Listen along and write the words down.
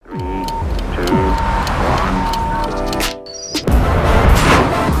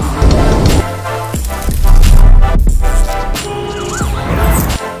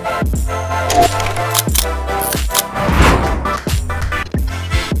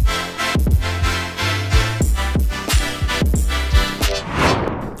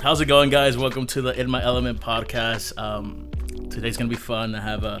How's it going, guys? Welcome to the In My Element podcast. Today's gonna be fun. I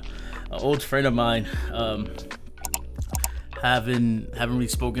have a old friend of mine. Haven't really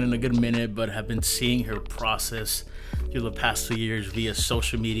spoken in a good minute, but have been seeing her process through the past 2 years via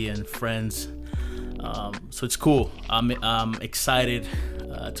social media and friends. So it's cool. I'm excited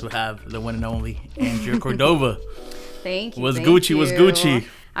to have the one and only Andrea Cordova. Thank you. What's Gucci?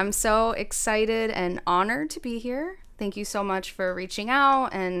 I'm so excited and honored to be here. Thank you so much for reaching out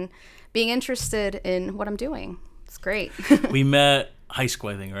and being interested in what I'm doing. It's great. We met high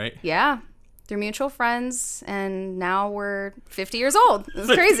school, I think, right? Yeah. Through mutual friends, and now we're 50 years old.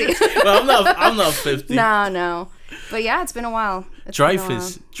 It's crazy. Well, I'm not 50. No. But yeah, it's been a while.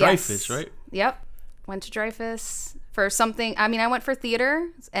 Dreyfus, Yes. right? Yep. Went to Dreyfus for something. I mean, I went for theater,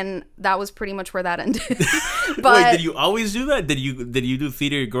 and that was pretty much where that ended. But wait, did you always do that? Did you do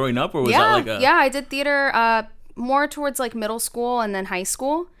theater growing up, or was that like a... Yeah, I did theater more towards like middle school and then high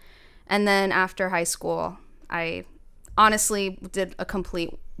school. And then after high school, I honestly did a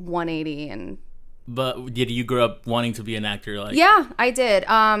complete 180. But did you grow up wanting to be an actor? Like, yeah, I did.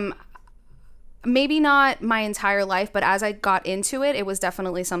 Maybe not my entire life, but as I got into it, it was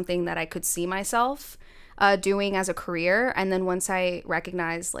definitely something that I could see myself doing as a career. And then once I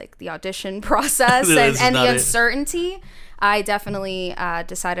recognized like the audition process and the uncertainty, I definitely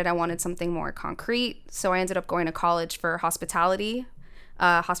decided I wanted something more concrete. So I ended up going to college for hospitality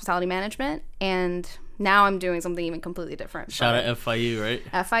management, and now I'm doing something even completely different. Shout out FIU, right?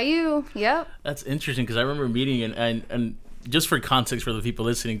 FIU, yep. That's interesting because I remember meeting and just for context for the people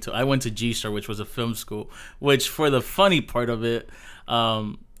listening to, I went to G-Star, which was a film school, which for the funny part of it,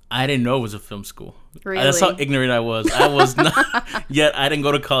 I didn't know it was a film school. Really? That's how ignorant I was. I was not, yet I didn't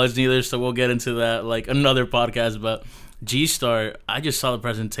go to college neither, so we'll get into that like another podcast, but G-Star, I just saw the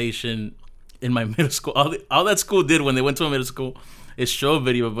presentation in my middle school. All that school did when they went to a middle school is show a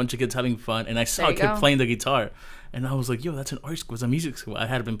video of a bunch of kids having fun, and I saw a kid playing the guitar. And I was like, yo, that's an art school. It's a music school. I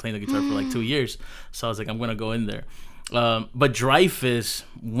had been playing the guitar for like 2 years. So I was like, I'm going to go in there. But Dreyfus,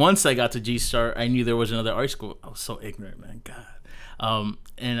 once I got to G-Star, I knew there was another art school. I was so ignorant, man. God.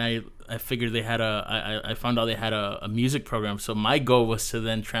 And I figured they had I found out they had a music program. So my goal was to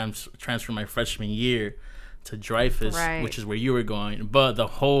then transfer my freshman year to Dreyfus, right, which is where you were going. But the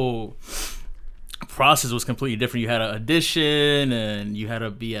whole process was completely different. You had to audition, and you had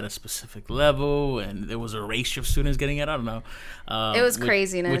to be at a specific level, and there was a ratio of students getting it. I don't know. It was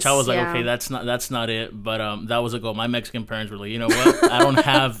craziness. Which I was like, okay, that's not it. But that was a goal. My Mexican parents were like, you know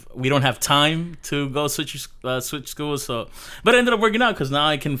what? We don't have time to go switch schools. So, but it ended up working out because now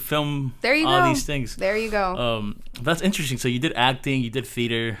I can film these things. There you go. That's interesting. So you did acting, you did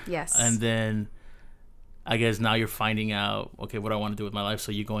theater, yes, and then I guess now you're finding out, okay, what I want to do with my life.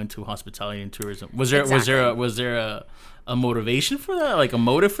 So you go into hospitality and tourism. Was there a motivation for that, like a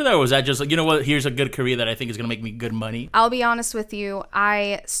motive for that, or was that just like, you know what, here's a good career that I think is gonna make me good money? I'll be honest with you.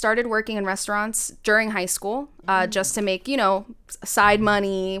 I started working in restaurants during high school, just to make side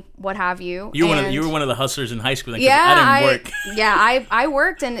money, what have you. You were one of the hustlers in high school. Then, I didn't work. Yeah, I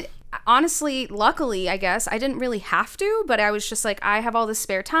worked, and honestly, luckily, I guess, I didn't really have to, but I was just like, I have all this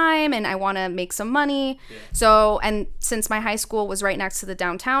spare time and I want to make some money. Yeah. So, and since my high school was right next to the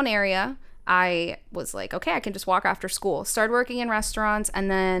downtown area, I was like, okay, I can just walk after school. Started working in restaurants,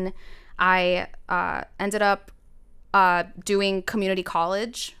 and then I ended up doing community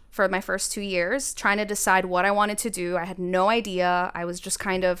college for my first 2 years, trying to decide what I wanted to do. I had no idea. I was just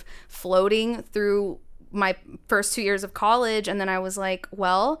kind of floating through my first 2 years of college, and then I was like,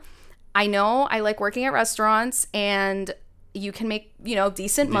 well, I know I like working at restaurants, and you can make,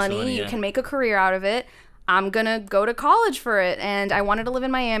 decent money. You can make a career out of it. I'm going to go to college for it. And I wanted to live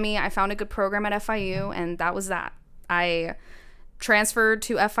in Miami. I found a good program at FIU, and that was that. I transferred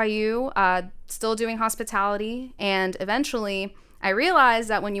to FIU, still doing hospitality. And eventually I realized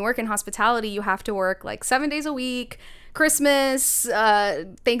that when you work in hospitality, you have to work like 7 days a week, Christmas,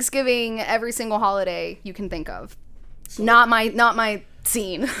 Thanksgiving, every single holiday you can think of. Not my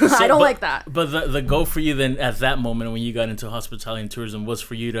scene. I don't like that. But the goal for you then at that moment when you got into hospitality and tourism was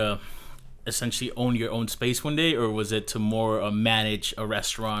for you to essentially own your own space one day, or was it to more manage a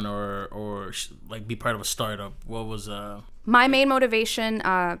restaurant or like be part of a startup? What was my main motivation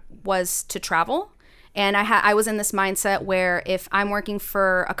was to travel. And I was in this mindset where if I'm working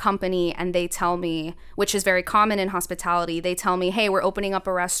for a company and they tell me, which is very common in hospitality, they tell me, hey, we're opening up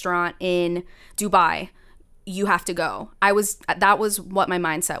a restaurant in Dubai, you have to go. That was what my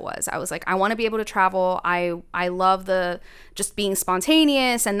mindset was. I was like, I want to be able to travel. I love the just being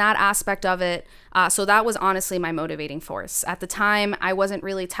spontaneous and that aspect of it. So that was honestly my motivating force. At the time, I wasn't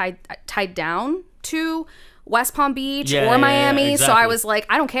really tied down to West Palm Beach Yeah, or Miami. yeah, So I exactly. was like,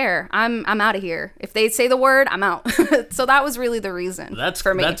 I don't care. I'm out of here. If they say the word, I'm out. So that was really the reason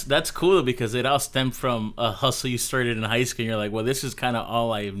for me. That's cool because it all stemmed from a hustle you started in high school. And you're like, well, this is kind of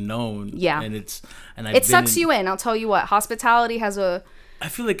all I've known. Yeah. And It sucks you in. I'll tell you what. Hospitality has a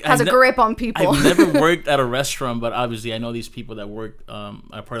grip on people. I've never worked at a restaurant, but obviously I know these people that work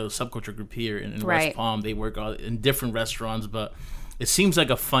are part of the subculture group here in Right. West Palm. They work in different restaurants, but it seems like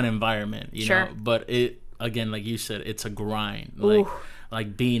a fun environment, you Sure. know. But it, again, like you said, it's a grind. Ooh.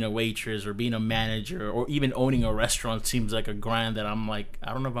 Like being a waitress or being a manager or even owning a restaurant seems like a grind that I'm like,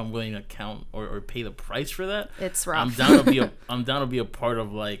 I don't know if I'm willing to count or pay the price for that. It's rough. I'm down to be a part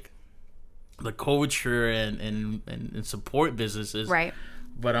of like the culture and support businesses. Right.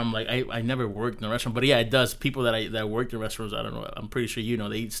 But I'm like, I never worked in a restaurant. But yeah, it does. People that worked in restaurants, I don't know. I'm pretty sure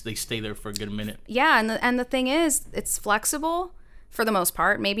they stay there for a good minute. Yeah, and the thing is, it's flexible for the most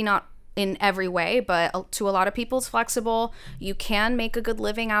part. Maybe not in every way, but to a lot of people, it's flexible. You can make a good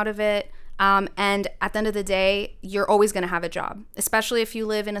living out of it. And at the end of the day, you're always going to have a job, especially if you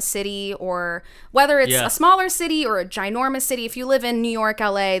live in a city or whether it's Yeah. a smaller city or a ginormous city. If you live in New York,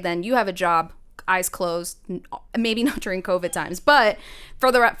 LA, then you have a job, eyes closed. Maybe not during COVID times, but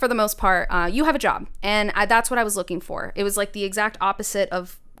for the most part, you have a job. And that's what I was looking for. It was like the exact opposite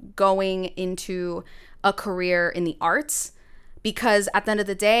of going into a career in the arts. Because at the end of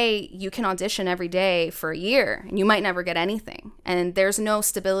the day, you can audition every day for a year and you might never get anything. And there's no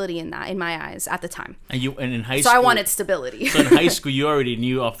stability in that, in my eyes, at the time. And in high So school, I wanted stability. So in high school, you already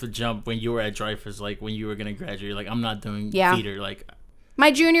knew off the jump when you were at Dreyfus, like when you were gonna graduate, you're like, I'm not doing Yeah. theater. Like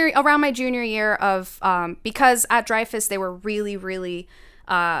Around my junior year of, because at Dreyfus, they were really, really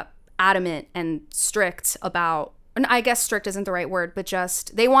adamant and strict about, and I guess strict isn't the right word, but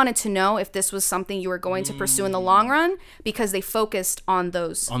just they wanted to know if this was something you were going to pursue in the long run because they focused on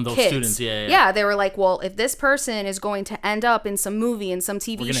those kids. Students. Yeah. Yeah, they were like, well, if this person is going to end up in some movie, in some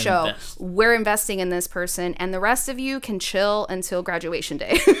TV gonna show, invest. we're investing in this person, and the rest of you can chill until graduation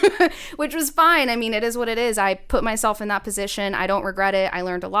day, which was fine. I mean, it is what it is. I put myself in that position. I don't regret it. I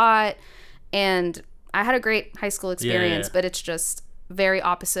learned a lot, and I had a great high school experience, but it's just very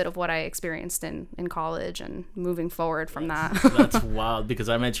opposite of what I experienced in college and moving forward from that. That's wild because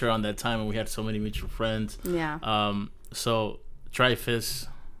I met you around that time and we had so many mutual friends. Yeah. So Dreyfus,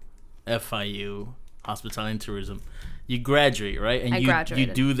 FIU, hospitality and tourism. You graduate, right? And I you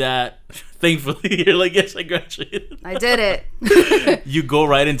graduated. do that. Thankfully, you're like, yes, I graduated. I did it. You go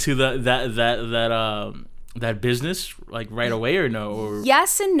right into that business like right away or no? Or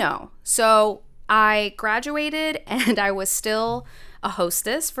Yes and no. So I graduated and I was still a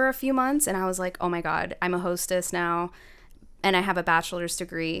hostess for a few months, and I was like, oh my God, I'm a hostess now and I have a bachelor's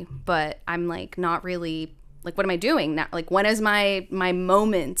degree, but I'm like not really, like, what am I doing now? Like, when is my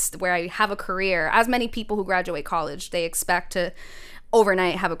moment where I have a career? As many people who graduate college, they expect to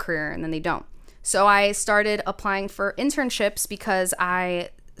overnight have a career and then they don't. So I started applying for internships because I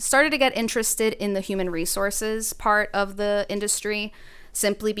started to get interested in the human resources part of the industry,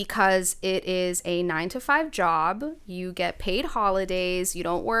 simply because it is a 9-to-5 job. You get paid holidays. You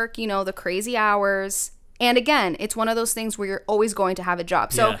don't work, the crazy hours. And again, it's one of those things where you're always going to have a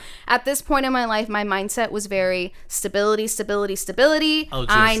job. So at this point in my life, my mindset was very stability.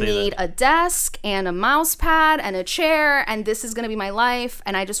 I need a desk and a mouse pad and a chair, and this is going to be my life.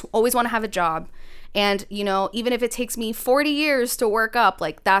 And I just always want to have a job. And, even if it takes me 40 years to work up,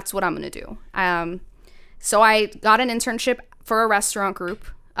 like, that's what I'm going to do. So I got an internship for a restaurant group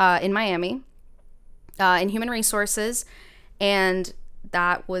in Miami in human resources, and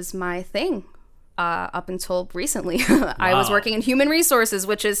that was my thing up until recently. I was working in human resources,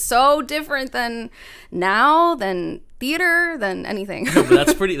 which is so different than theater, than anything. No, but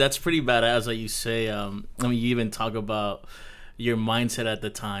that's pretty badass that you say. You even talk about your mindset at the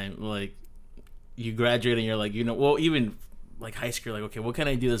time, like you graduate and you're like, well, even like high school, like, okay, what can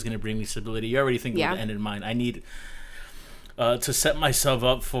I do that's going to bring me stability? You already think with the end in mind. I need to set myself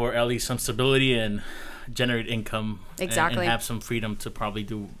up for at least some stability and generate income. Exactly. And have some freedom to probably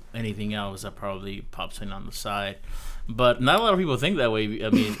do anything else that probably pops in on the side. But not a lot of people think that way. I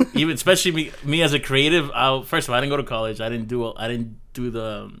mean, even especially me as a creative. First of all, I didn't go to college. I didn't do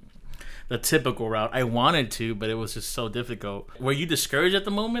the typical route. I wanted to, but it was just so difficult. Were you discouraged at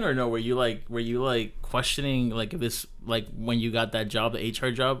the moment, or no? Were you like questioning, like, if this, like, when you got that job, the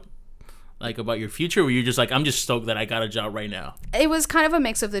HR job, like, about your future? Were you just like, I'm just stoked that I got a job right now? It was kind of a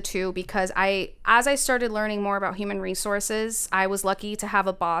mix of the two, because as I started learning more about human resources, I was lucky to have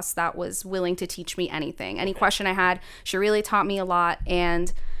a boss that was willing to teach me anything. Any question I had, she really taught me a lot.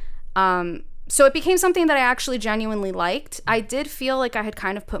 And So it became something that I actually genuinely liked. I did feel like I had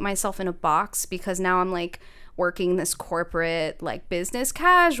kind of put myself in a box because now I'm like working this corporate, like business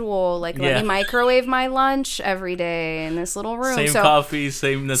casual, like let me microwave my lunch every day in this little room. Same coffee,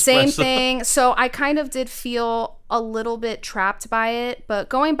 same Nespresso. Same thing. So I kind of did feel a little bit trapped by it. But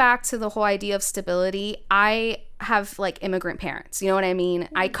going back to the whole idea of stability, I have like immigrant parents. You know what I mean?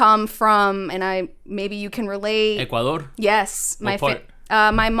 I come from, and maybe you can relate. Ecuador? Yes.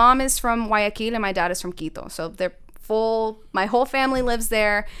 My mom is from Guayaquil and my dad is from Quito. So my whole family lives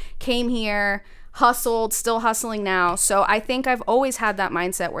there, came here, hustled, still hustling now. So I think I've always had that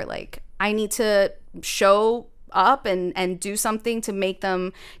mindset where like I need to show up and do something to make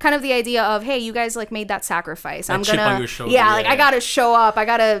them kind of the idea of, hey, you guys like made that sacrifice. I'm gonna I gotta show up. I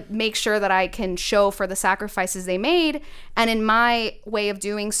gotta make sure that I can show for the sacrifices they made. And in my way of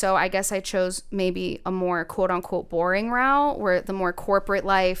doing so, I guess I chose maybe a more quote unquote boring route, where the more corporate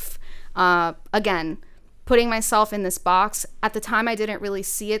life, again, putting myself in this box. At the time, I didn't really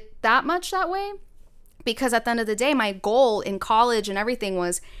see it that much that way, because at the end of the day, my goal in college and everything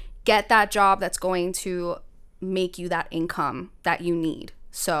was get that job that's going to make you that income that you need.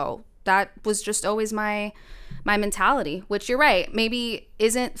 So that was just always my mentality, which you're right, maybe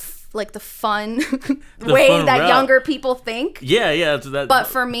isn't like the fun way fun that route. Younger people think. Yeah. But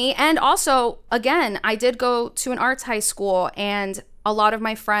for me, and also, again, I did go to an arts high school, and a lot of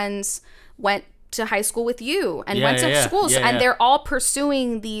my friends went to high school with you and went to schools, and they're all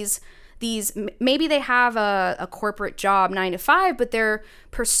pursuing these maybe they have a corporate job 9 to 5, but they're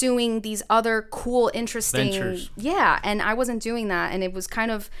pursuing these other cool, interesting ventures. And I wasn't doing that, and it was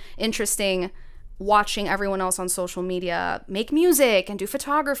kind of interesting watching everyone else on social media make music and do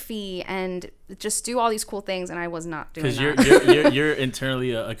photography and just do all these cool things, and I was not doing that. Because you're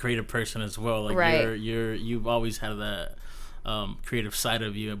internally a creative person as well. Like right. You've always had that creative side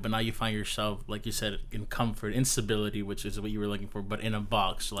of you, but now you find yourself, like you said, in comfort, instability, which is what you were looking for, but in a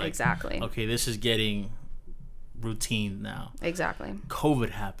box. Like, exactly. Okay, this is getting routine now. Exactly.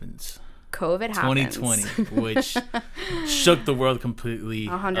 COVID happens. 2020, which shook the world completely.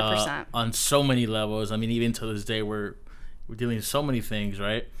 100%. On so many levels. I mean, even to this day, we're dealing with so many things,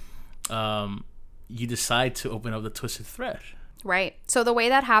 right? You decide to open up the Twisted Thread. Right. So the way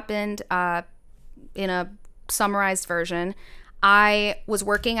that happened, in a summarized version, I was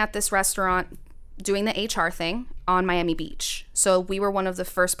working at this restaurant doing the HR thing on Miami Beach. So we were one of the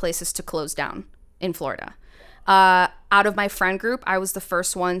first places to close down in Florida. Out of my friend group, I was the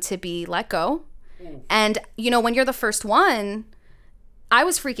first one to be let go. And when you're the first one, I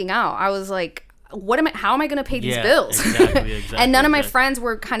was freaking out. I was like, how am I going to pay these bills? Exactly, and none of my friends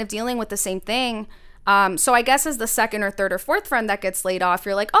were kind of dealing with the same thing. So I guess as the second or third or fourth friend that gets laid off,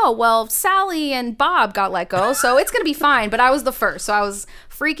 you're like, oh, well, Sally and Bob got let go, so it's going to be fine. But I was the first. So I was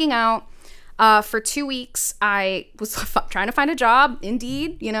freaking out. For 2 weeks, I was trying to find a job,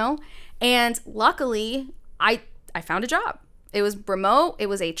 Indeed, and luckily I found a job. It was remote. It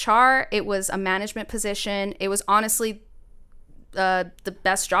was HR. It was a management position. It was honestly the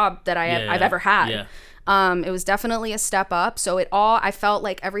best job that I've ever had. Yeah. It was definitely a step up. So I felt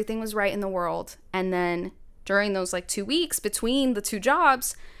like everything was right in the world. And then during those like 2 weeks between the two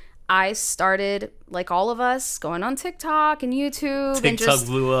jobs, I started, like all of us, going on TikTok and YouTube. TikTok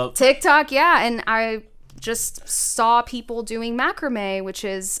blew up. TikTok, yeah. And I just saw people doing macrame, which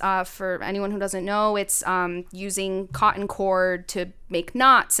is, for anyone who doesn't know, it's using cotton cord to make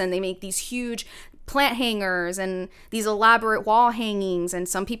knots. And they make these huge plant hangers and these elaborate wall hangings, and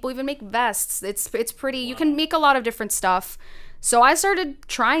some people even make vests. It's pretty. Wow. You can make a lot of different stuff. So I started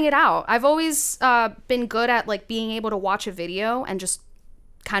trying it out. I've always been good at like being able to watch a video and just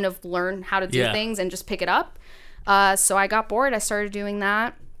kind of learn how to do things and just pick it up. So I got bored. I started doing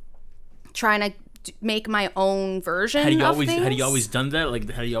that, trying to make my own version of things. Had you always done that? Like,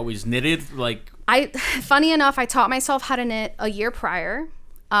 had you always knitted? Like, funny enough, I taught myself how to knit a year prior.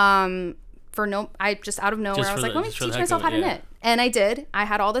 I just out of nowhere, I was like, let me teach myself how to knit. And I did. I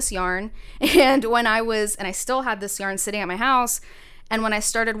had all this yarn. And I still had this yarn sitting at my house. And when I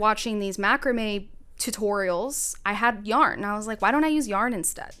started watching these macrame tutorials, I had yarn. And I was like, why don't I use yarn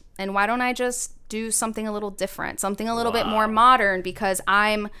instead? And why don't I just do something a little different, something a little bit more modern? Because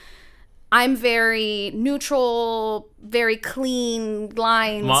I'm very neutral, very clean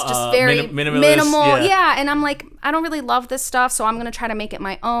lines, just very minimal. Yeah. And I'm like, I don't really love this stuff, so I'm going to try to make it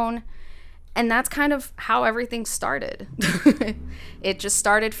my own. And that's kind of how everything started. It just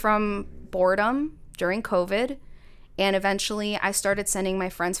started from boredom during COVID. And eventually I started sending my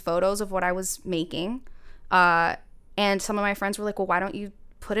friends photos of what I was making. And some of my friends were like, well, why don't you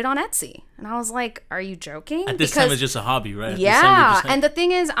put it on Etsy? And I was like, are you joking? At this time, it's just a hobby, right? Yeah. And the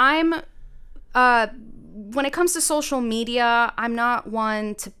thing is, when it comes to social media, I'm not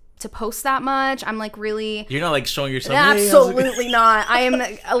one to post that much. I'm like really... You're not like showing yourself. Absolutely not. I am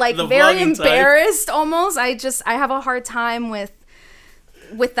like very embarrassed almost. I have a hard time with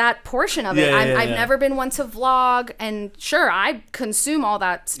that portion of it. I've never been one to vlog, and sure, I consume all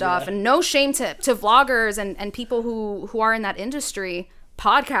that stuff, and no shame to vloggers and people who are in that industry,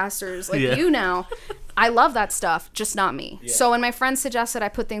 podcasters like you now. I love that stuff, just not me. So when my friend suggested I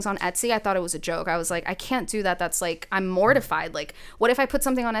put things on Etsy, I thought it was a joke. I was like, I can't do that. That's like, I'm mortified. Like, what if I put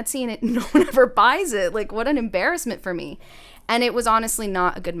something on Etsy and no one ever buys it? Like, what an embarrassment for me. And it was honestly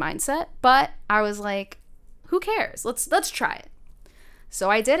not a good mindset, but I was like, who cares? Let's try it. So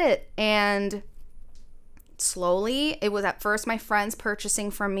I did it, and slowly, it was at first my friends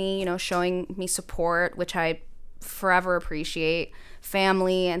purchasing from me, you know, showing me support, which I forever appreciate,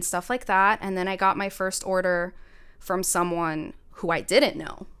 family and stuff like that. And then I got my first order from someone who I didn't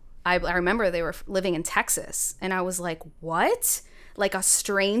know. I remember they were living in Texas, and I was like, what? Like a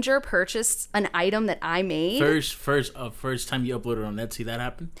stranger purchased an item that I made? First time you uploaded on Etsy, that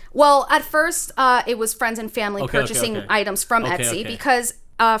happened? Well, at first, it was friends and family purchasing items from Etsy because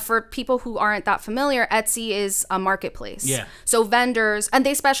for people who aren't that familiar, Etsy is a marketplace. Yeah. So vendors, and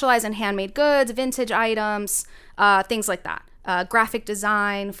they specialize in handmade goods, vintage items, things like that. Graphic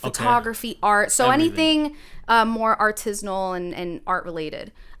design, photography, art. So anything more artisanal and art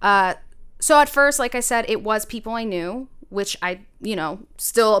related. So at first, like I said, it was people I knew, which I, you know,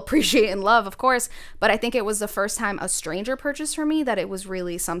 still appreciate and love, of course. But I think it was the first time a stranger purchased from me that it was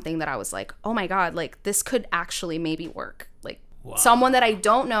really something that I was like, oh my God, like this could actually maybe work. Like someone that I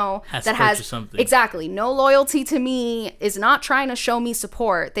don't know that has something. Exactly no loyalty to me, is not trying to show me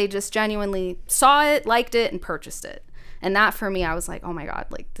support. They just genuinely saw it, liked it, and purchased it. And that for me, I was like, oh my God,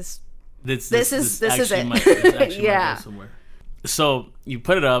 like this is it. Yeah. So you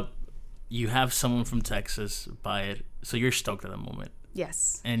put it up, you have someone from Texas buy it. So you're stoked at the moment.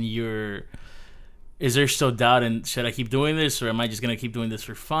 Yes. And is there still doubt, and should I keep doing this, or am I just going to keep doing this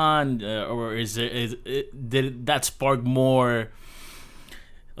for fun? Or did that spark more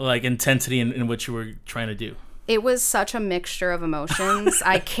like intensity in what you were trying to do? It was such a mixture of emotions.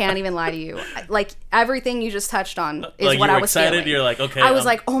 I can't even lie to you. Like everything you just touched on is like what I was excited, feeling. You're like, okay. I was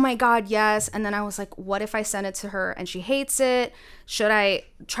like, oh my God, yes. And then I was like, what if I send it to her and she hates it? Should I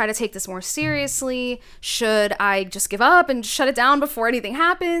try to take this more seriously? Should I just give up and shut it down before anything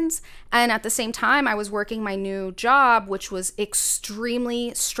happens? And at the same time, I was working my new job, which was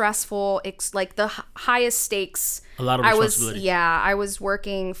extremely stressful. Like the highest stakes. A lot of responsibility. I was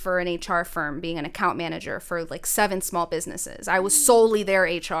working for an HR firm, being an account manager for like 7 small businesses. I was solely their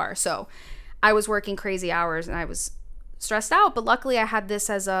HR. So I was working crazy hours and I was stressed out, but luckily I had this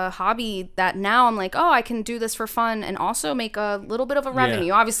as a hobby that now I'm like, oh, I can do this for fun and also make a little bit of a revenue.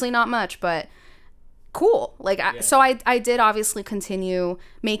 Yeah. Obviously not much, but cool. Like, so I did obviously continue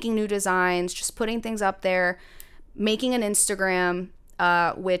making new designs, just putting things up there, making an Instagram,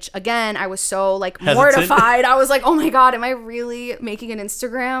 which again, I was so like mortified. I was like, oh my God, am I really making an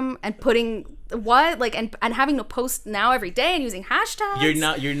Instagram and putting what? Like, and having to post now every day and using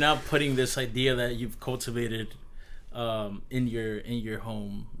hashtags? You're not putting this idea that you've cultivated in your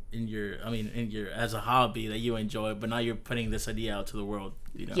home, in your as a hobby that you enjoy, but now you're putting this idea out to the world,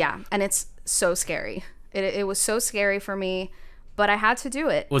 you know? Yeah, and it's so scary. It was so scary for me, but I had to do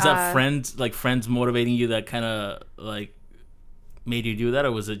it. Was that friends motivating you that kind of like made you do that,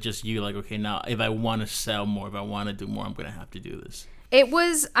 or was it just you like, okay, now if I want to sell more, if I want to do more, I'm gonna have to do this? It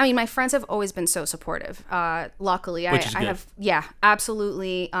was, I mean, my friends have always been so supportive. Luckily, I have,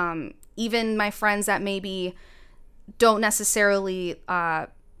 absolutely. Even my friends that maybe don't necessarily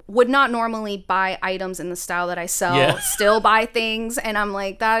would not normally buy items in the style that I sell, still buy things, and I'm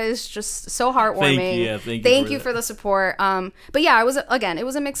like, that is just so heartwarming. Thank you for the support. But yeah, it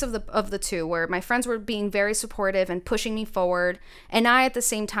was a mix of the two, where my friends were being very supportive and pushing me forward, and I at the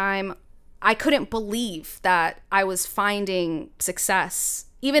same time, I couldn't believe that I was finding success,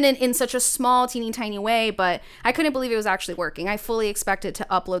 even in such a small, teeny tiny way, but I couldn't believe it was actually working. I fully expected to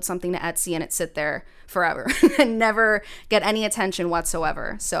upload something to Etsy and it sit there forever and never get any attention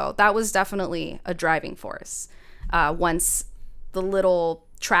whatsoever. So that was definitely a driving force once the little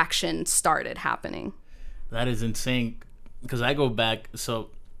traction started happening. That is insane, because I go back,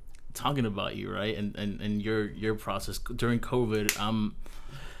 so talking about you, right, and your process during COVID, I'm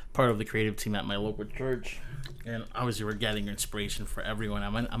part of the creative team at my local church, and obviously we're gathering inspiration for everyone.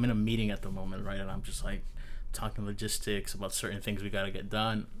 I'm in a meeting at the moment, right, and I'm just like talking logistics about certain things we got to get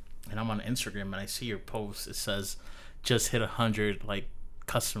done, and I'm on Instagram and I see your post. It says just hit 100 like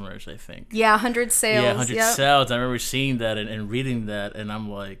customers, I think. Yeah, 100 sales. Yeah, 100 sales. I remember seeing that and reading that, and I'm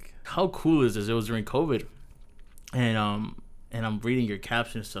like, how cool is this? It was during COVID, and I'm reading your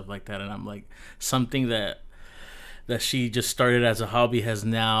caption and stuff like that, and I'm like, something that she just started as a hobby has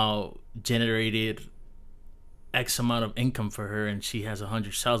now generated X amount of income for her, and she has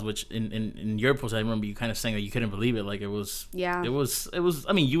 100 sales. Which in your post, I remember you kind of saying that you couldn't believe it. Like it was.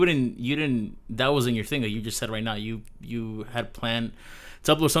 I mean, you didn't. That wasn't your thing. Like you just said right now, you had planned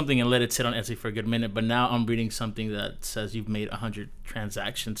to upload something and let it sit on Etsy for a good minute. But now I'm reading something that says you've made 100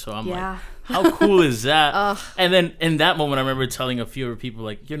 transactions. So I'm like, how cool is that? And then in that moment, I remember telling a few other people,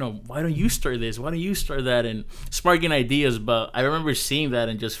 like, why don't you start this? Why don't you start that? And sparking ideas. But I remember seeing that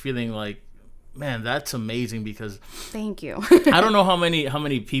and just feeling like, man, that's amazing, because thank you. I don't know how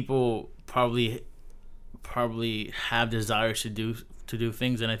many people probably have desires to do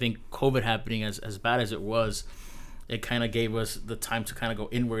things, and I think COVID happening as bad as it was, it kind of gave us the time to kind of go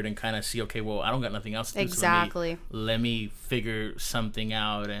inward and kind of see, okay, well, I don't got nothing else to do. Exactly. So let me figure something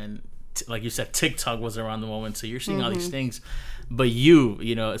out. And like you said, TikTok was around the moment, so you're seeing all these things. But you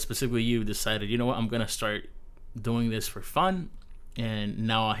specifically you decided, you know what, I'm going to start doing this for fun. And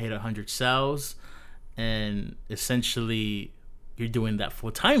now I hit 100 sales. And essentially, you're doing that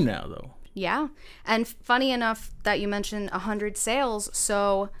full time now, though. Yeah. And funny enough that you mentioned 100 sales.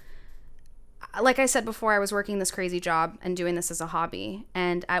 So like I said before, I was working this crazy job and doing this as a hobby.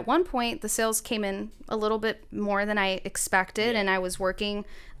 And at one point, the sales came in a little bit more than I expected. And I was working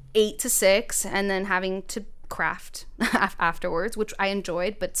 8 to 6 and then having to craft afterwards, which I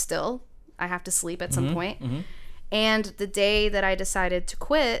enjoyed, but still, I have to sleep at some point. And the day that I decided to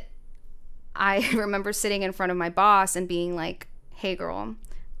quit, I remember sitting in front of my boss and being like, hey, girl,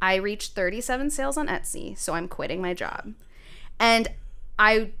 I reached 37 sales on Etsy, so I'm quitting my job. And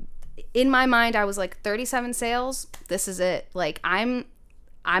in my mind, I was like, 37 sales, this is it. Like, I'm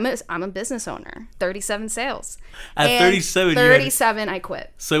a business owner. 37 sales. At 37, I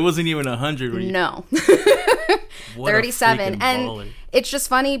quit. So it wasn't even 100. No. 37. And it's just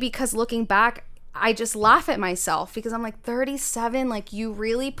funny because looking back, I just laugh at myself because I'm like, 37, like you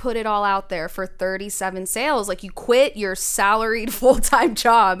really put it all out there for 37 sales. Like you quit your salaried full-time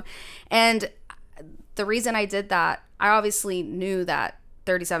job. And the reason I did that, I obviously knew that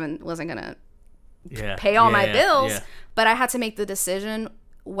 37 wasn't going to pay all my bills, but I had to make the decision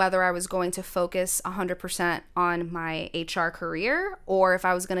whether I was going to focus 100% on my HR career or if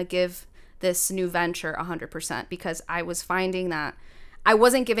I was going to give this new venture 100%, because I was finding that I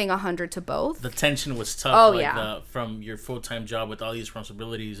wasn't giving 100 to both. The tension was tough. From your full-time job with all these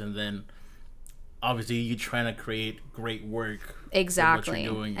responsibilities, and then obviously you trying to create great work. Exactly.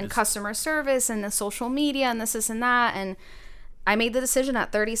 And customer service and the social media and this and that. And I made the decision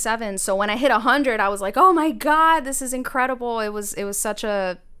at 37. So when I hit 100, I was like, oh my God, this is incredible. It was such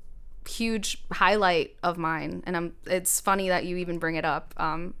a huge highlight of mine. And it's funny that you even bring it up.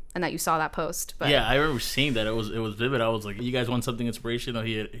 And that you saw that post. But yeah, I remember seeing that. It was vivid. I was like, you guys want something inspirational?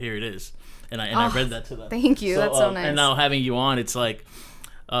 Here it is. And I read that to them. Thank you. That's so nice. And now having you on, it's like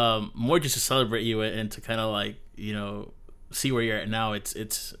more just to celebrate you and to kind of like, see where you're at now.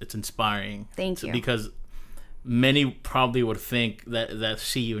 It's inspiring. Thank you. Because many probably would think that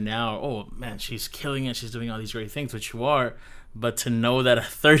see you now, oh man, she's killing it. She's doing all these great things, which you are. But to know that at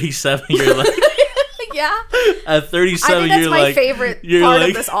 37, you're like. Yeah. At 37, I think that's my favorite part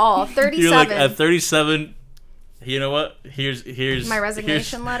of this all. 37. You're like, at 37, you know what? Here's my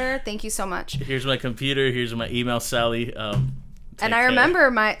resignation letter. Thank you so much. Here's my computer. Here's my email, Sally. And I remember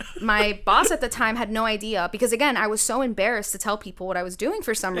my boss at the time had no idea because, again, I was so embarrassed to tell people what I was doing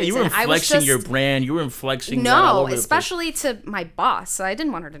for some reason. You were flexing your brand. You were flexing that all over especially to my boss. So I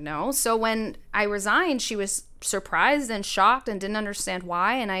didn't want her to know. So when I resigned, she was surprised and shocked and didn't understand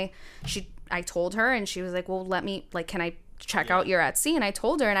why. And I told her, and she was like, well, can I check out your Etsy? And I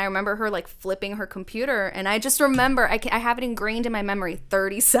told her, and I remember her like flipping her computer, and I just remember, I have it ingrained in my memory,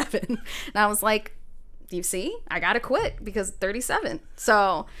 37. And I was like, you see, I gotta quit because 37.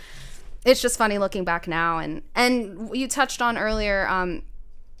 So it's just funny looking back now. And you touched on earlier,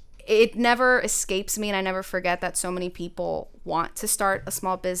 it never escapes me, and I never forget that so many people want to start a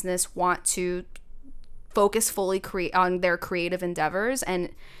small business, want to focus fully on their creative endeavors. And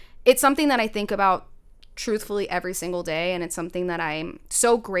it's something that I think about truthfully every single day, and it's something that I'm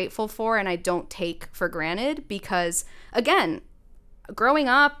so grateful for and I don't take for granted because, again, growing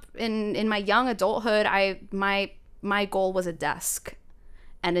up in my young adulthood, my goal was a desk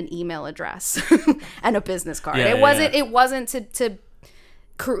and an email address and a business card. It wasn't to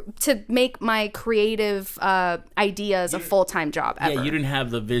to make my creative ideas a full-time job ever. Yeah, you didn't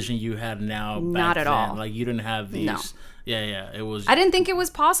have the vision you had now. Not at all. Like you didn't have these. No. Yeah. It was. I didn't think it was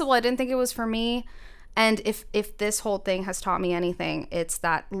possible. I didn't think it was for me. And if this whole thing has taught me anything, it's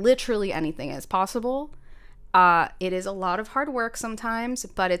that literally anything is possible. It is a lot of hard work sometimes,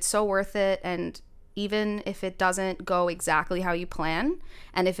 but it's so worth it. And even if it doesn't go exactly how you plan,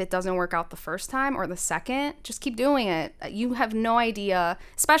 and if it doesn't work out the first time or the second, just keep doing it. You have no idea,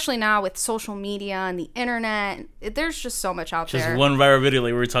 especially now with social media and the internet. There's just so much out there. Just one viral video like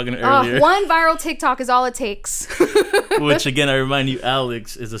we were talking earlier. One viral TikTok is all it takes. Which again, I remind you,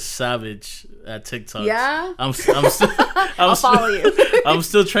 Alex is a savage at TikTok. Yeah? I'm still, I'll follow you. I'm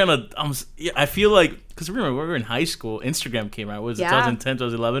still trying to, I feel like, because remember, we were in high school, Instagram came out, what was it, 2010,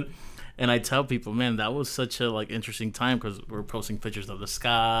 2011? And I tell people, man, that was such a like interesting time because we were posting pictures of the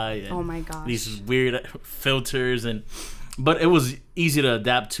sky. And oh my gosh. These weird filters but it was easy to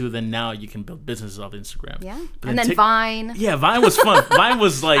adapt to. Then now you can build businesses off Instagram. Yeah. And then Vine. Yeah, Vine was fun. Vine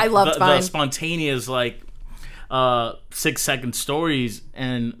was like I loved Vine. The spontaneous like 6-second stories,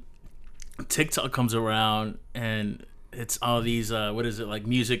 and TikTok comes around and it's all these what is it, like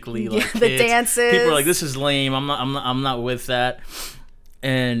Musically, like the kids. dances. People are like, this is lame. I'm not with that.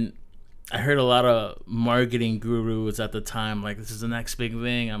 And I heard a lot of marketing gurus at the time like, this is the next big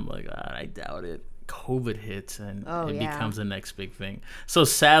thing. I'm like, I doubt it. COVID hits and it becomes the next big thing. So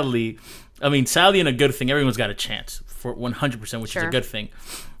sadly in a good thing, everyone's got a chance for 100%, which is a good thing.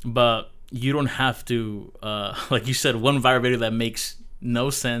 But you don't have to, like you said, one viral video that makes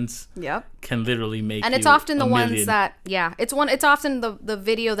no sense. Yep. Can literally make. And it's often the ones that it's often the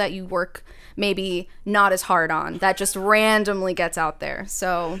video that you work maybe not as hard on that just randomly gets out there.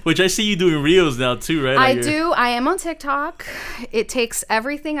 So which I see you doing reels now too, right? I do. I am on TikTok. It takes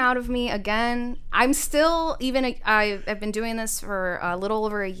everything out of me. Again, I'm still I've been doing this for a little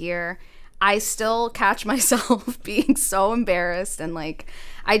over a year. I still catch myself being so embarrassed and like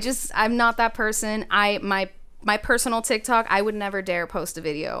I'm not that person. My personal TikTok, I would never dare post a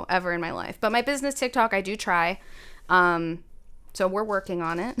video ever in my life. But my business TikTok, I do try. So we're working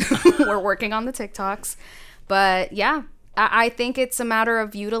on it. We're working on the TikToks. But yeah, I think it's a matter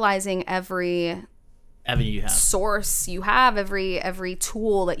of utilizing every avenue you have, source you have, every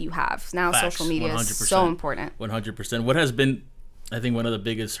tool that you have. Now social media 100%. Is so important. 100%. What has been, I think, one of the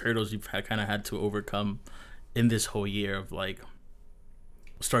biggest hurdles you've kind of had to overcome in this whole year of like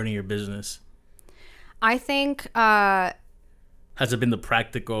starting your business? I think has it been the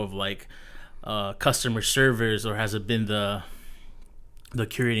practical of like customer service, or has it been the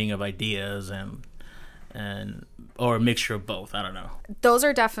curating of ideas and or a mixture of both? I don't know. Those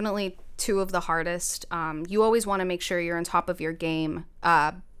are definitely two of the hardest. You always want to make sure you're on top of your game,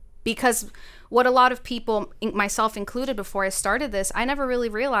 because what a lot of people, myself included, before I started this, I never really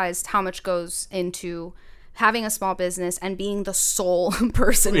realized how much goes into having a small business and being the sole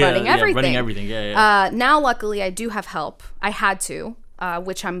person running everything. Now, luckily, I do have help. I had to,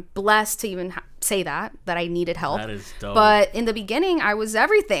 which I'm blessed to even say that I needed help. That is dope. But in the beginning, I was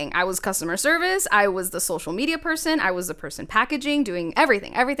everything. I was customer service. I was the social media person. I was the person packaging, doing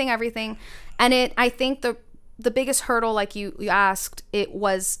everything. And I think the biggest hurdle, like you asked, it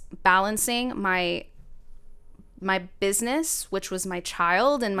was balancing my business, which was my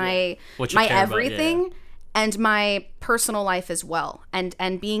child and my everything. And my personal life as well,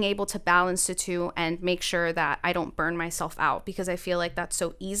 and being able to balance the two and make sure that I don't burn myself out, because I feel like that's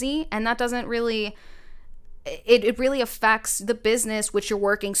so easy, and that doesn't really it really affects the business which you're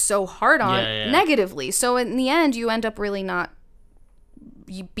working so hard on negatively. So in the end, you end up really not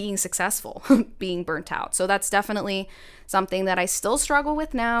being successful, being burnt out. So that's definitely something that I still struggle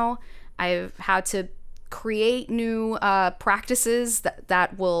with now. I've had to create new practices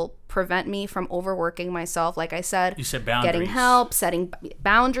that will prevent me from overworking myself. Like I said, you said boundaries. Getting help, setting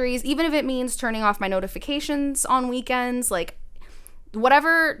boundaries, even if it means turning off my notifications on weekends, like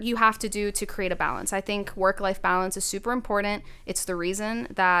whatever you have to do to create a balance. I think work-life balance is super important. It's the reason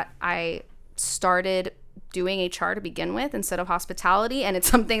that I started doing HR to begin with instead of hospitality, and it's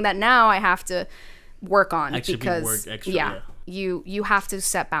something that now I have to work on because you have to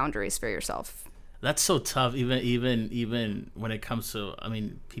set boundaries for yourself. That's so tough, even when it comes to,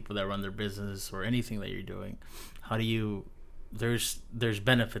 people that run their business or anything that you're doing. How do you, there's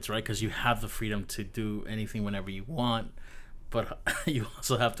benefits, right? Because you have the freedom to do anything whenever you want, but you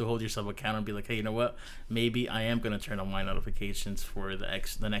also have to hold yourself accountable and be like, hey, you know what? Maybe I am going to turn on my notifications for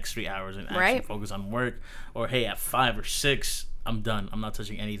the next 3 hours and actually focus on work. Or hey, at 5 or 6, I'm done. I'm not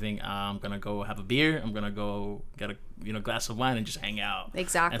touching anything. I'm gonna go have a beer. I'm gonna go get a glass of wine and just hang out.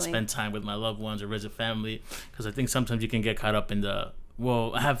 Exactly. And spend time with my loved ones or visit family. Because I think sometimes you can get caught up in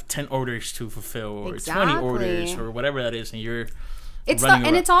well, I have 10 orders to fulfill, or Exactly. 20 orders, or whatever that is, and you're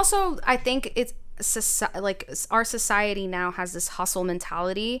it's also, I think it's like our society now has this hustle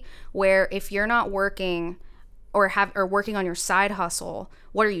mentality where if you're not working or working on your side hustle,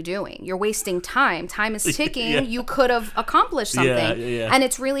 what are you doing? You're wasting time. Time is ticking. Yeah. You could have accomplished something. Yeah. And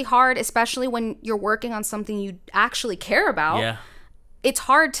it's really hard, especially when you're working on something you actually care about. Yeah. It's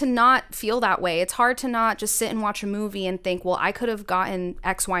hard to not feel that way. It's hard to not just sit and watch a movie and think, well, I could have gotten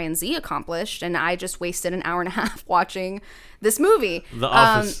X, Y, and Z accomplished, and I just wasted an hour and a half watching this movie. The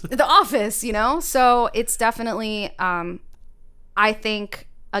Office. The Office, you know? So it's definitely, I think,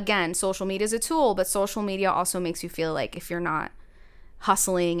 again, social media is a tool, but social media also makes you feel like if you're not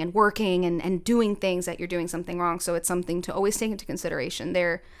hustling and working and doing things, that you're doing something wrong. So it's something to always take into consideration.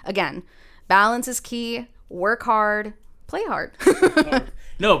 There, again, balance is key. Work hard. Play hard.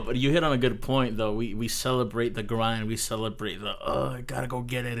 No, but you hit on a good point, though. We celebrate the grind. We celebrate the, I gotta go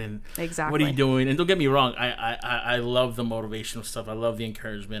get it. And Exactly. what are you doing? And don't get me wrong. I love the motivational stuff. I love the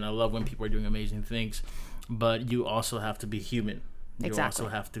encouragement. I love when people are doing amazing things. But you also have to be human. You Exactly.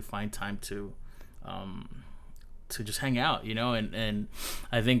 also have to find time to just hang out, you know? And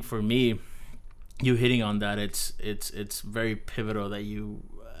I think for me, you hitting on that, it's very pivotal that you,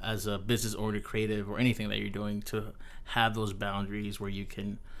 as a business owner, creative, or anything that you're doing, to have those boundaries where you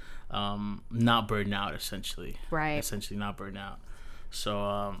can not burn out, essentially. Right. Essentially not burn out.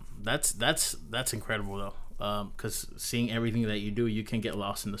 So that's incredible, though, because seeing everything that you do, you can get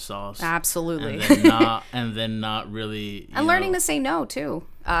lost in the sauce. Absolutely. And then not really. And learning to say no, too.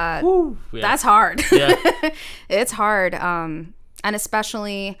 Yeah. That's hard. Yeah. It's hard. And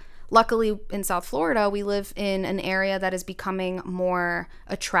especially, luckily in South Florida, we live in an area that is becoming more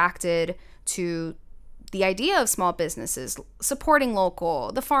attracted to the idea of small businesses, supporting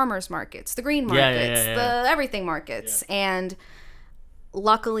local, the farmers markets, the green markets, the everything markets. Yeah. And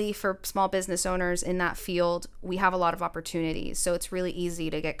luckily for small business owners in that field, we have a lot of opportunities. So it's really easy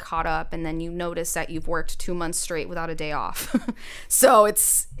to get caught up, and then you notice that you've worked 2 months straight without a day off. So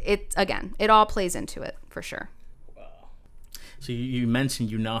again, it all plays into it for sure. So you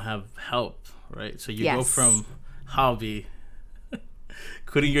mentioned you now have help, right? So you go from hobby,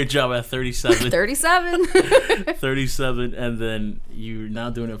 quitting your job at 37. 37, and then you're now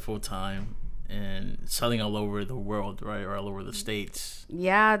doing it full time and selling all over the world, right? Or all over the States.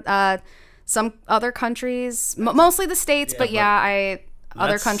 Yeah, some other countries, mostly the States, but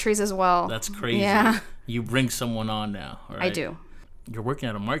other countries as well. That's crazy. Yeah. You bring someone on now, right? I do. You're working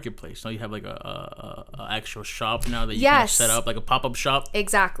at a marketplace. Now you have like a actual shop now that you can set up, like a pop-up shop.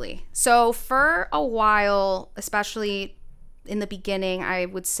 Exactly. So for a while, especially in the beginning, I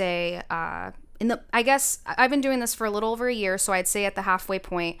would say I guess I've been doing this for a little over a year, so I'd say at the halfway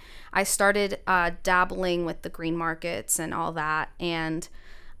point, I started dabbling with the green markets and all that, and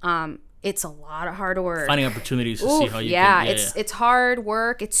it's a lot of hard work. Finding opportunities to see how you can. It's hard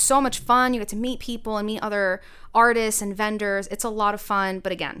work. It's so much fun. You get to meet people and meet other artists and vendors. It's a lot of fun,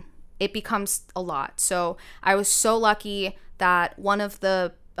 but again, it becomes a lot. So I was so lucky that one of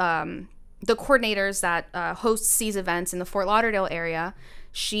the coordinators that hosts these events in the Fort Lauderdale area,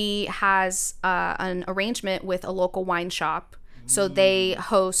 she has an arrangement with a local wine shop. So they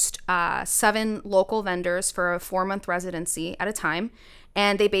host 7 local vendors for a 4-month residency at a time.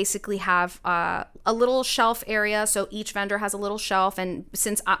 And they basically have a little shelf area. So each vendor has a little shelf. And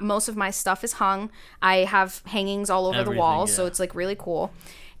since most of my stuff is hung, I have hangings all over the walls. Yeah. So it's like really cool.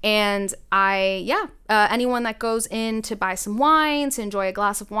 And anyone that goes in to buy some wine, to enjoy a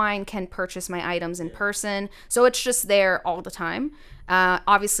glass of wine, can purchase my items in person. So it's just there all the time.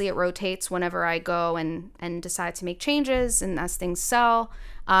 Obviously, it rotates whenever I go and decide to make changes and as things sell.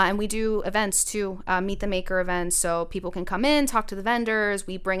 And we do events too, Meet the Maker events, so people can come in, talk to the vendors.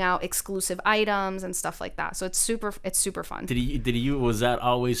 We bring out exclusive items and stuff like that. So it's super fun. Was that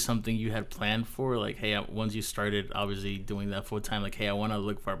always something you had planned for? Like, hey, once you started obviously doing that full time, like, hey, I want to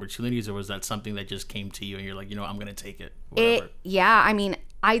look for opportunities, or was that something that just came to you and you're like, I'm going to take it? Whatever. I mean,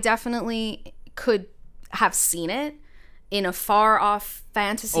 I definitely could have seen it in a far off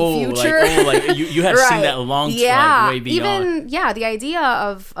fantasy future. You had seen that long time, way beyond. Even the idea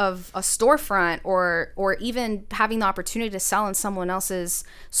of a storefront or even having the opportunity to sell in someone else's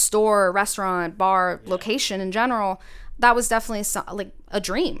store, restaurant, bar, location in general, that was definitely like a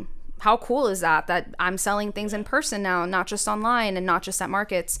dream. How cool is that I'm selling things in person now, not just online and not just at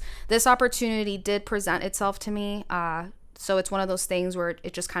markets. This opportunity did present itself to me. So it's one of those things where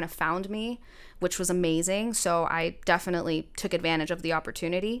it just kind of found me, which was amazing. So I definitely took advantage of the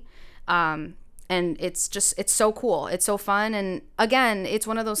opportunity. And it's so cool. It's so fun. And again, it's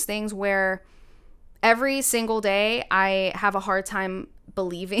one of those things where every single day I have a hard time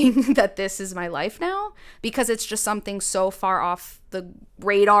believing that this is my life now, because it's just something so far off the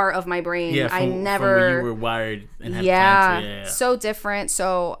radar of my brain. Yeah, I from never where you were wired and had planned to. Yeah. So different.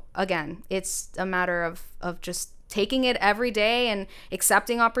 So again, it's a matter of just taking it every day and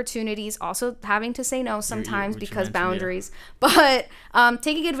accepting opportunities, also having to say no sometimes because boundaries, but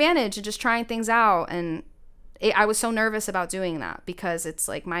taking advantage and just trying things out. And I was so nervous about doing that because it's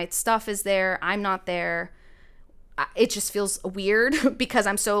like my stuff is there, I'm not there. It just feels weird because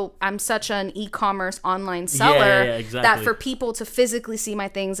I'm such an e-commerce online seller exactly. that for people to physically see my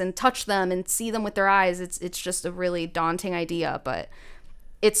things and touch them and see them with their eyes, it's just a really daunting idea, but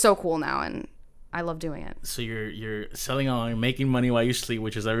it's so cool now and I love doing it. So you're selling online, making money while you sleep,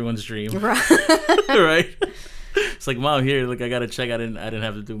 which is everyone's dream, right? Right? It's like, Mom, here, look, I got a check. I didn't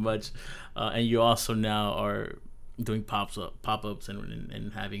have to do much, and you also now are doing pop-ups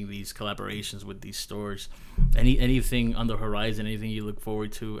and having these collaborations with these stores. Anything on the horizon? Anything you look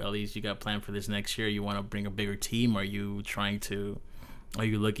forward to? At least you got planned for this next year? You want to bring a bigger team? Are you trying to? Are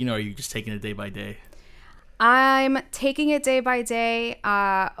you looking? Or are you just taking it day by day? I'm taking it day by day.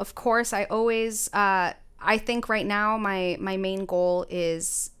 Of course, I always, I think right now my main goal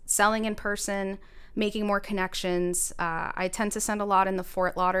is selling in person, making more connections. I tend to send a lot in the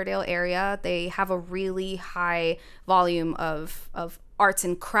Fort Lauderdale area. They have a really high volume of arts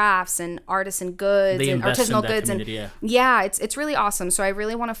and crafts and artisan goods and artisanal goods. And yeah, it's really awesome. So I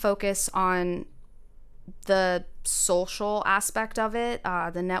really want to focus on the social aspect of it,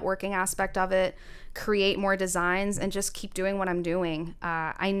 the networking aspect of it, create more designs, and just keep doing what I'm doing.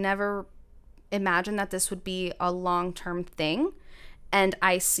 I never imagined that this would be a long-term thing, and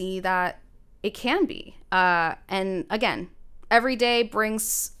I see that it can be. And again, every day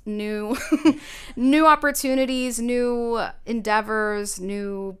brings new new opportunities, new endeavors,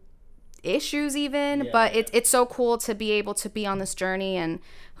 new issues even, but it's so cool to be able to be on this journey, and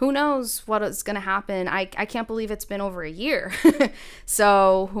who knows what is going to happen. I can't believe it's been over a year.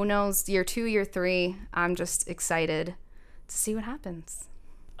 So who knows, year 2, year 3, I'm just excited to see what happens.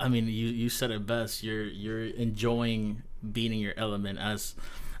 I mean, you said it best. You're enjoying being in your element, as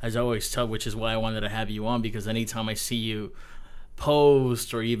I always tell, which is why I wanted to have you on, because anytime I see you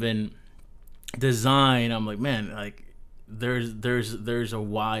post or even design, I'm like, man, like there's a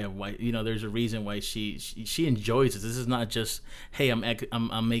why of why, there's a reason why she enjoys it. This is not just, hey,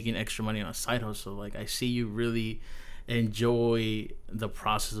 I'm making extra money on a side hustle. Like, I see you really enjoy the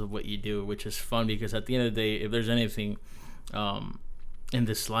process of what you do, which is fun, because at the end of the day, if there's anything in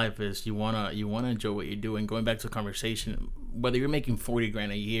this life, is you wanna enjoy what you do. And going back to the conversation, whether you're making 40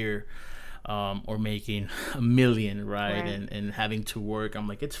 grand a year or making $1 million, right? And having to work, I'm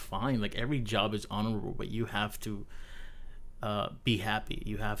like, it's fine. Like, every job is honorable, but you have to be happy.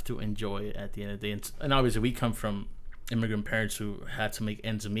 You have to enjoy it at the end of the day. And obviously, we come from immigrant parents who had to make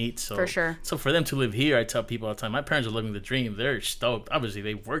ends meet. So for sure. So for them to live here, I tell people all the time, my parents are living the dream. They're stoked. Obviously,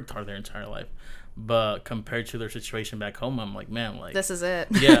 they worked hard their entire life, but compared to their situation back home, I'm like, man, like, this is it.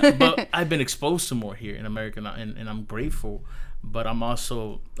 Yeah, but I've been exposed to more here in America, and I'm grateful. But I'm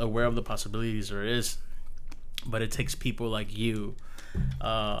also aware of the possibilities there is. But it takes people like you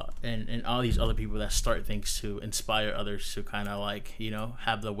and all these other people that start things to inspire others to kind of, like,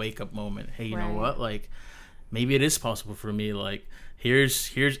 have the wake up moment. Hey, you know what? Like, maybe it is possible for me. Like,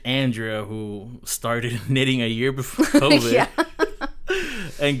 here's Andrea, who started knitting a year before COVID.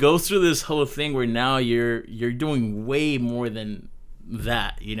 And goes through this whole thing where now you're doing way more than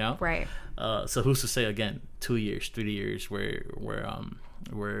that, Right. So who's to say, again, 2 years, 3 years, where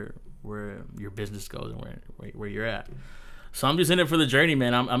your business goes and where you're at. So I'm just in it for the journey,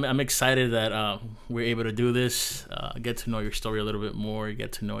 man. I'm excited that we're able to do this, get to know your story a little bit more,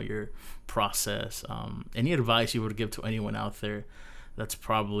 get to know your process. Any advice you would give to anyone out there that's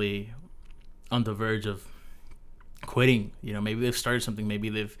probably on the verge of quitting? Maybe they've started something, maybe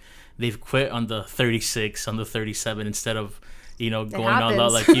they've quit on the 36, on the 37, instead of going all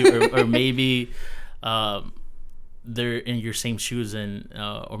out like you, or maybe they're in your same shoes, and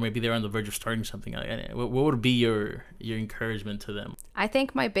or maybe they're on the verge of starting something. What would be your encouragement to them? I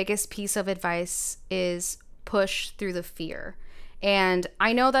think my biggest piece of advice is push through the fear. And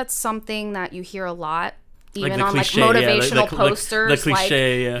I know that's something that you hear a lot, even on cliche, motivational posters. The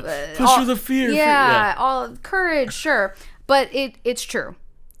cliche, push through the fear. All courage, sure. But it's true.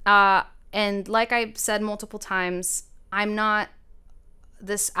 And like I've said multiple times, I'm not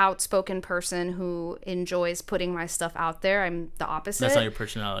this outspoken person who enjoys putting my stuff out there. I'm the opposite. That's not your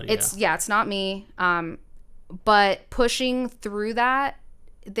personality. It's not me. But pushing through that,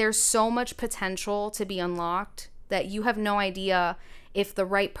 there's so much potential to be unlocked that you have no idea if the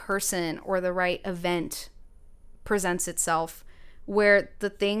right person or the right event presents itself, where the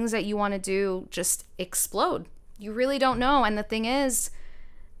things that you want to do just explode. You really don't know. And the thing is,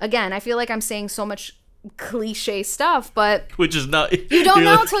 again, I feel like I'm saying so much cliche stuff, but which is not, you don't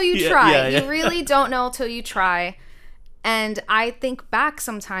know till you try. Yeah. You really don't know till you try. And I think back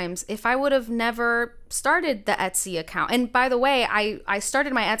sometimes, if I would have never started the Etsy account, and by the way, I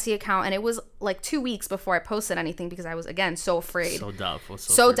started my Etsy account and it was like 2 weeks before I posted anything because I was, again, so afraid. So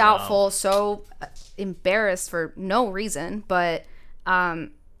doubtful. So embarrassed for no reason. But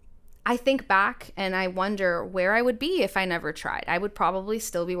I think back and I wonder where I would be if I never tried. I would probably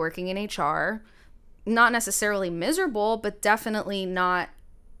still be working in HR, not necessarily miserable, but definitely not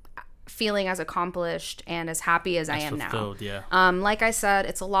feeling as accomplished and as happy as I am now. Yeah. Like I said,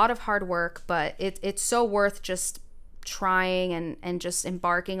 it's a lot of hard work, but it's so worth just trying and just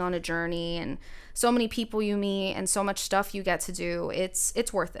embarking on a journey, and so many people you meet and so much stuff you get to do.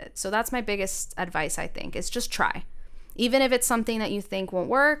 It's worth it. So that's my biggest advice, I think, is just try. Even if it's something that you think won't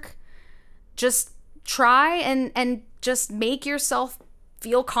work, just try and just make yourself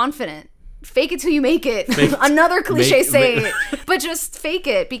feel confident. Fake it till you make it. Another cliche saying, but just fake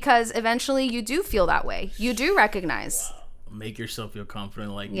it, because eventually you do feel that way. You do recognize. Wow. Make yourself feel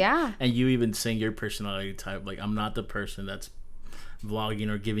confident. Like, yeah. And you even saying your personality type. Like, I'm not the person that's vlogging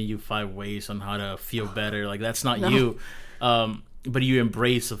or giving you 5 ways on how to feel better. Like, that's not you. But you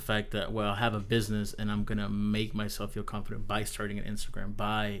embrace the fact that, well, I have a business and I'm going to make myself feel confident by starting an Instagram,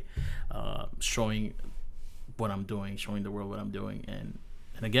 by showing what I'm doing, showing the world what I'm doing. And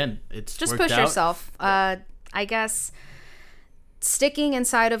again, it's just worked push out. yourself. I guess sticking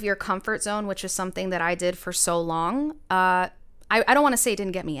inside of your comfort zone, which is something that I did for so long. I don't want to say it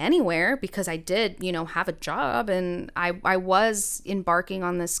didn't get me anywhere, because I did, have a job and I was embarking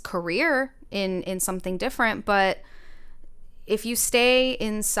on this career in something different. But if you stay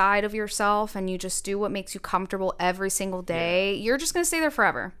inside of yourself and you just do what makes you comfortable every single day, you're just going to stay there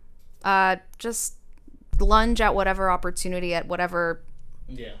forever. Just lunge at whatever opportunity, at whatever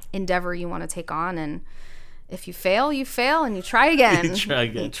endeavor you want to take on, and if you fail, you fail, and you try again. You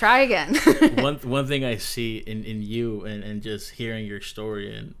try again. one thing I see in you and just hearing your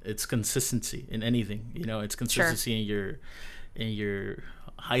story, and it's consistency in anything. It's consistency in your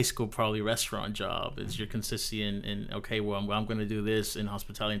high school probably restaurant job. It's your consistency in okay, well, I'm going to do this in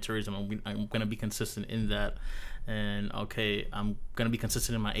hospitality and tourism. I'm going to be consistent in that. And okay, I'm going to be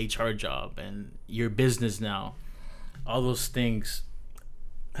consistent in my HR job and your business now. All those things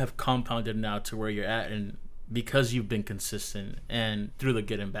have compounded now to where you're at, and because you've been consistent and through the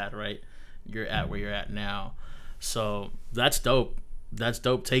good and bad, right, you're at where you're at now. So that's dope.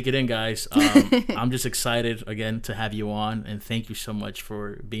 Take it in, guys. I'm just excited again to have you on, and thank you so much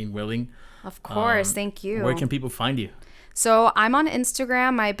for being willing. Of course. Thank you. Where can people find you? So I'm on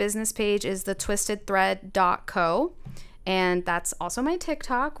Instagram. My business page is thetwistedthread.co. And that's also my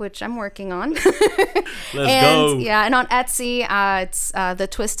TikTok, which I'm working on. Let's go. Yeah, and on Etsy, it's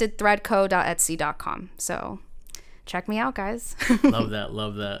thetwistedthreadco.etsy.com. So check me out, guys. Love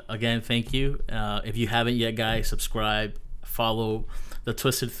that. Again, thank you. If you haven't yet, guys, subscribe, follow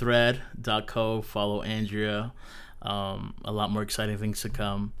thetwistedthread.co, follow Andrea. A lot more exciting things to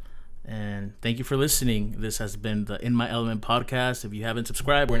come. And thank you for listening. This has been the In My Element podcast. If you haven't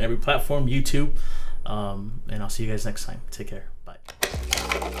subscribed, we're on every platform, YouTube. And I'll see you guys next time. Take care. Bye.